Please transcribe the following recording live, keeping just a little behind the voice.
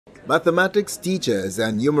Mathematics teachers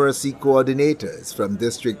and numeracy coordinators from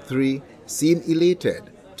District 3 seem elated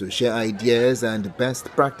to share ideas and best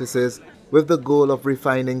practices with the goal of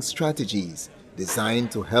refining strategies designed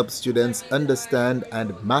to help students understand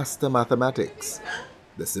and master mathematics.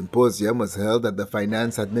 The symposium was held at the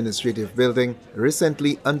Finance Administrative Building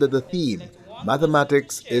recently under the theme,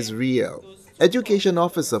 Mathematics is Real. Education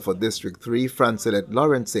Officer for District 3, Francilette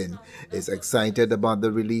Lawrenson, is excited about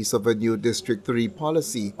the release of a new District 3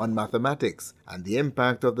 policy on mathematics and the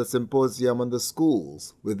impact of the symposium on the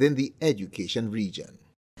schools within the education region.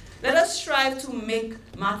 Let us strive to make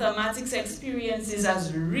mathematics experiences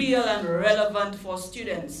as real and relevant for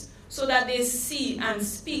students so that they see and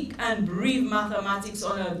speak and breathe mathematics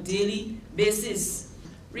on a daily basis.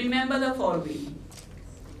 Remember the following: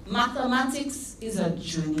 mathematics is a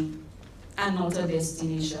journey and not a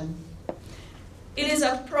destination. It is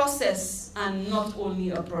a process and not only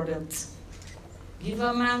a product. Give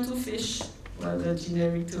a man to fish, well, the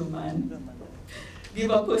generic term, man. Give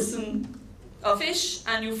a person a fish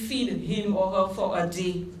and you feed him or her for a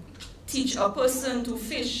day. Teach a person to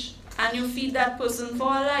fish and you feed that person for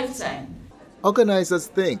a lifetime. Organizers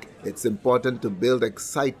think it's important to build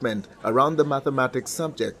excitement around the mathematics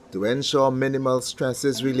subject to ensure minimal stress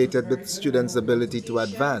is related with students' ability to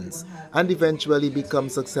advance and eventually become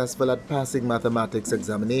successful at passing mathematics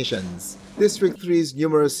examinations. District 3's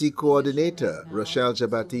numeracy coordinator, Rochelle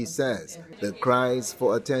Jabati, says the cries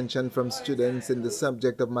for attention from students in the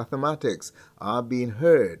subject of mathematics are being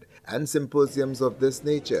heard, and symposiums of this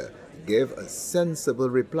nature give a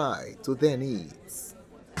sensible reply to their needs.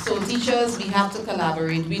 So teachers, we have to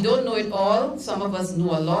collaborate. We don't know it all. Some of us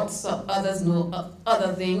know a lot, some others know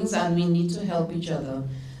other things, and we need to help each other.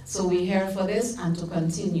 So we're here for this and to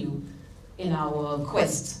continue in our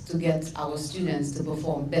quest to get our students to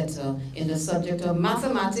perform better in the subject of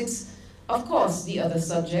mathematics. Of course, the other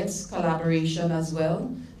subjects, collaboration as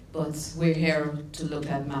well, but we're here to look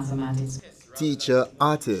at mathematics. Teacher,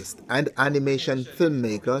 artist, and animation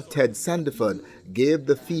filmmaker Ted Sandiford gave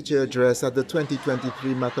the feature address at the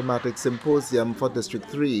 2023 Mathematics Symposium for District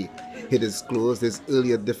 3. He disclosed his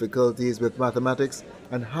earlier difficulties with mathematics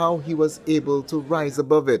and how he was able to rise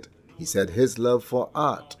above it. He said his love for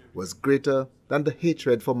art was greater than the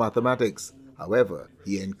hatred for mathematics. However,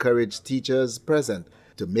 he encouraged teachers present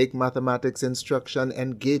to make mathematics instruction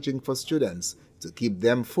engaging for students, to keep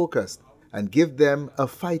them focused and give them a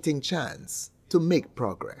fighting chance to make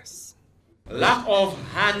progress. Lack of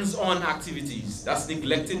hands-on activities, that's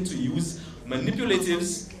neglecting to use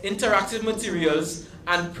manipulatives, interactive materials,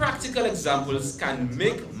 and practical examples can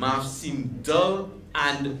make math seem dull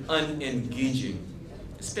and unengaging,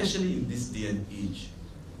 especially in this day and age.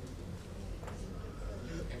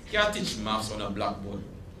 You can't teach maths on a blackboard.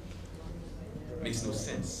 Makes no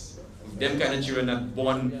sense. With them kind of children that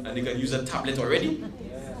born and they can use a tablet already.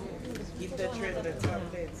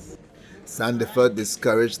 Sandiford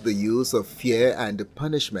discouraged the use of fear and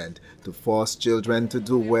punishment to force children to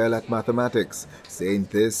do well at mathematics, saying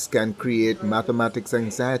this can create mathematics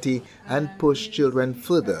anxiety and push children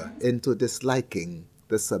further into disliking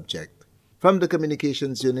the subject. From the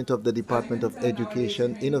Communications Unit of the Department of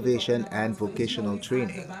Education, Innovation and Vocational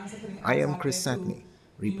Training, I am Chris Satney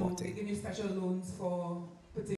reporting.